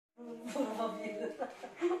Ay,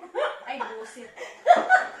 bullshit.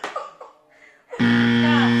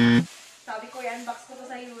 Sabi ko, i-unbox ko to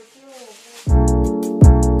sa YouTube.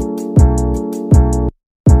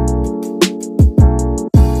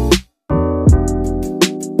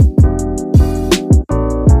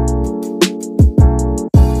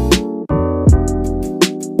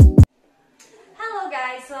 Hello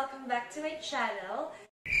guys! Welcome back to my channel.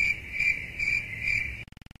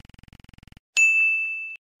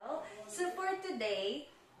 So for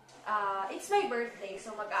today, it's my birthday.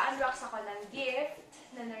 So mag-unbox ako ng gift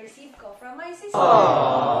na na-receive ko from my sister.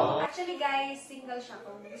 Aww. Actually guys, single siya.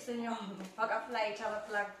 Kung gusto nyo mag-apply, charot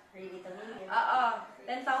lang. Really to me? Oo.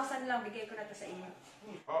 10,000 lang bigay ko na to sa inyo.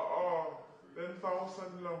 Oo.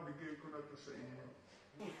 10,000 lang bigay ko na to sa inyo.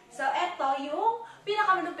 So eto yung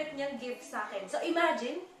pinakamalupit niyang gift sa akin. So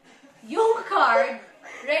imagine, yung card,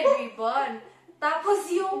 red ribbon.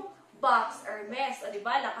 Tapos yung box, Hermes. O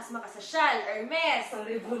diba, lakas makasasyal, Hermes.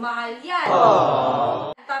 Mahal yan. Aww.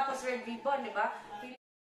 Tapos red ribbon, diba?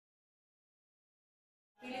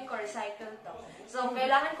 Feeling ko recycle to. So,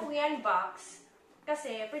 kailangan kong i-unbox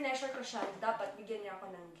kasi pressure ko siya, dapat bigyan niya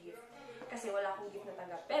ako ng gift. Kasi wala akong gift na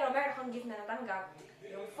tanggap. Pero meron akong gift na natanggap.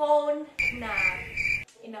 Yung phone na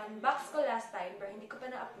in-unbox ko last time, pero hindi ko pa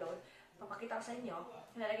na-upload. Papakita ko sa inyo.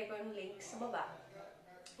 Nalalagay ko yung link sa baba.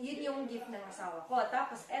 Yun yung gift ng asawa ko.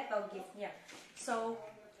 Tapos, eto, gift niya. So,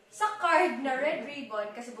 sa card na red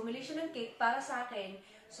ribbon, kasi bumili siya ng cake para sa akin.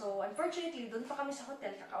 So, unfortunately, doon pa kami sa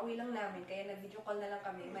hotel. Kakauwi lang namin. Kaya nag-video call na lang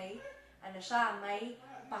kami. May, ano siya, may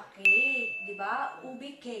pa-cake. Diba?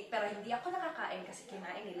 Ubi cake. Pero hindi ako nakakain kasi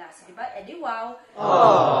kinain nila. So, diba? Edi wow!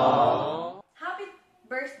 Aww. Happy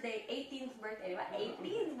birthday! 18th birthday. Diba?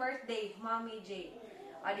 18th birthday, Mommy J.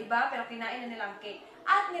 O, diba? Pero kinain na nilang cake.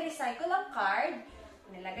 At nirecycle ang card.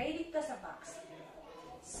 Nilagay dito sa box.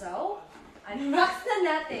 So, unbox na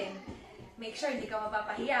natin. Make sure hindi ka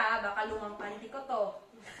mapapahiya. Baka lumang panty ko to.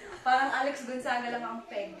 Parang Alex Gonzaga lang ang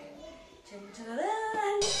peg.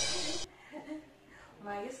 Tcharan!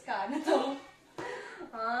 Mayos ka. Ano to?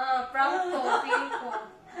 Proud to. Feeling ko.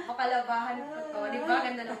 Makalabahan ko to. Diba?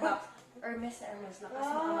 Ganda ng box. Hermes na Hermes. Lakas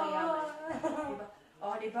makamayaman. Diba?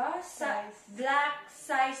 O, diba? Black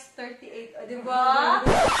size 38. O, diba?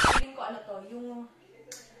 Feeling ko ano to. Yung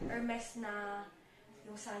Hermes na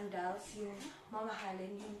yung sandals, yung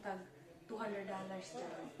mamahalin, yung tag $200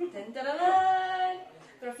 dyan. Tararan!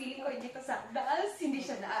 Pero feeling ko hindi to sandals, hindi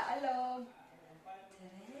siya naaalog.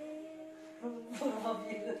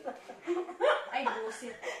 Ay,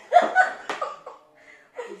 bullshit.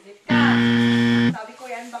 Bullshit ka. Sabi ko,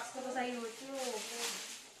 i-unbox ko to sa YouTube.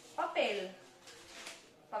 Papel.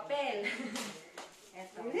 Papel.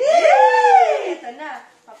 Eto. Eto na.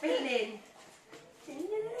 Papel din.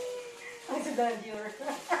 Ang sudanjur.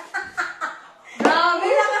 Grabe,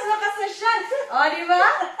 lakas makasasyal. O, diba?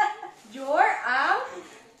 Jor, ang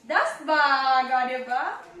dust bag. O,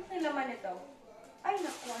 diba? Ano naman ito? Ay,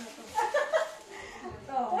 naku, ano to?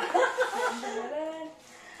 Ito.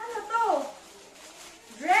 Ano to?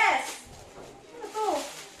 Dress. Ano to?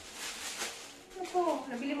 Ano to?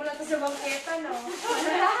 Nabili mo lang to sa bangketa, no?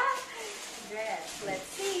 Dress. Let's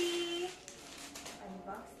see.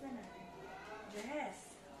 Unbox na natin.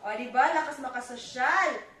 Dress. O, diba? Lakas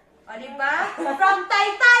makasosyal. O, diba? From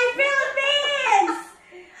Taytay, Philippines!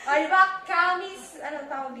 O, diba? Kamis, anong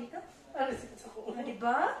tawag dito? O,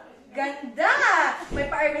 diba? Ganda! May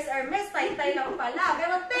pa-Hermes, Taytay lang pala.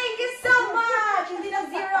 Pero thank you so much! Hindi na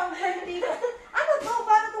zero ang birthday ko. Ano to?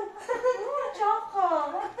 Paano to? Oh, tsaka.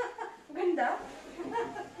 Ganda.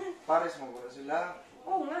 Pares mo ko sila.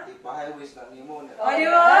 Oo nga. Ipa-highways na ni mo. O,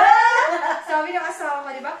 diba? Sabi ng asawa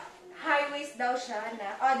ko, diba? High waist daw siya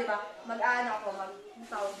na, diba? Mag-ano ako,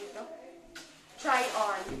 tawag dito? Try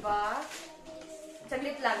on, diba?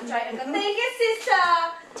 Saglit lang, try on. Thank you, sister!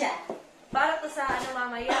 Para to sa,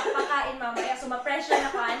 mamaya, pakain mamaya. So, ma-pressure na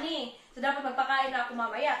ko, ani. So, dapat magpakain na ako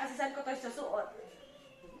mamaya kasi saan ko to susuot.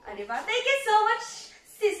 Diba? Thank you so much,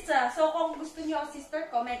 sister! So, kung gusto niyo ang sister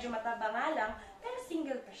ko, medyo mataba nga lang, pero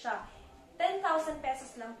single pa siya. 10,000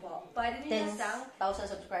 pesos lang po. Pwede niyo 10,000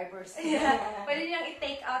 subscribers. Pwede niyang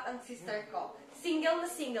i-take out ang sister ko. Single na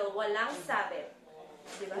single, walang sabit.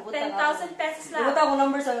 Diba? 10,000 pesos lang. Ibuta ko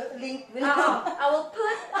number sa link. I will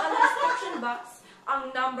put on the description box ang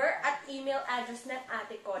number at email address ng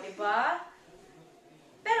ate ko, diba?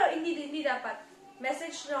 Pero hindi dapat.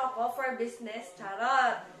 Message nyo ako for business.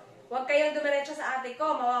 Charot. Huwag kayong dumiretso sa ate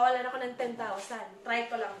ko. Mawawalan ako ng 10,000. Try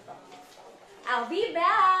ko lang to. I'll be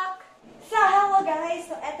back! So, hello guys!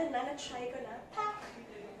 So, eto na. Na-try ko na. Pack!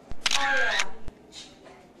 Ayan.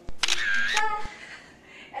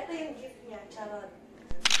 Ito yung gift niya. Charot.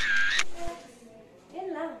 Yan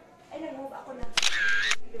lang. Ay,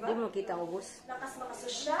 Hindi mo kita ang ubos. Lakas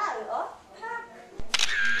makasosyal, oh. Pak!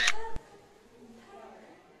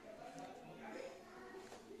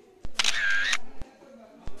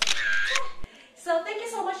 So, thank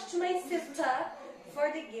you so much to my sister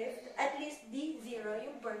for the gift. At least D0,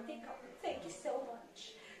 yung birthday cup. Thank you so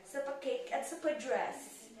much. Sa pa-cake at sa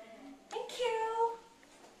pa-dress. Thank you!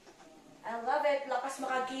 I love it. Lakas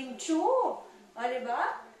maka-Kim Chu. O,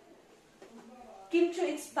 diba? Kim Chu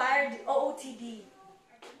inspired OOTD.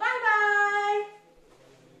 Bye-bye!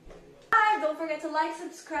 Bye! Don't forget to like,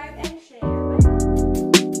 subscribe, and share. Bye!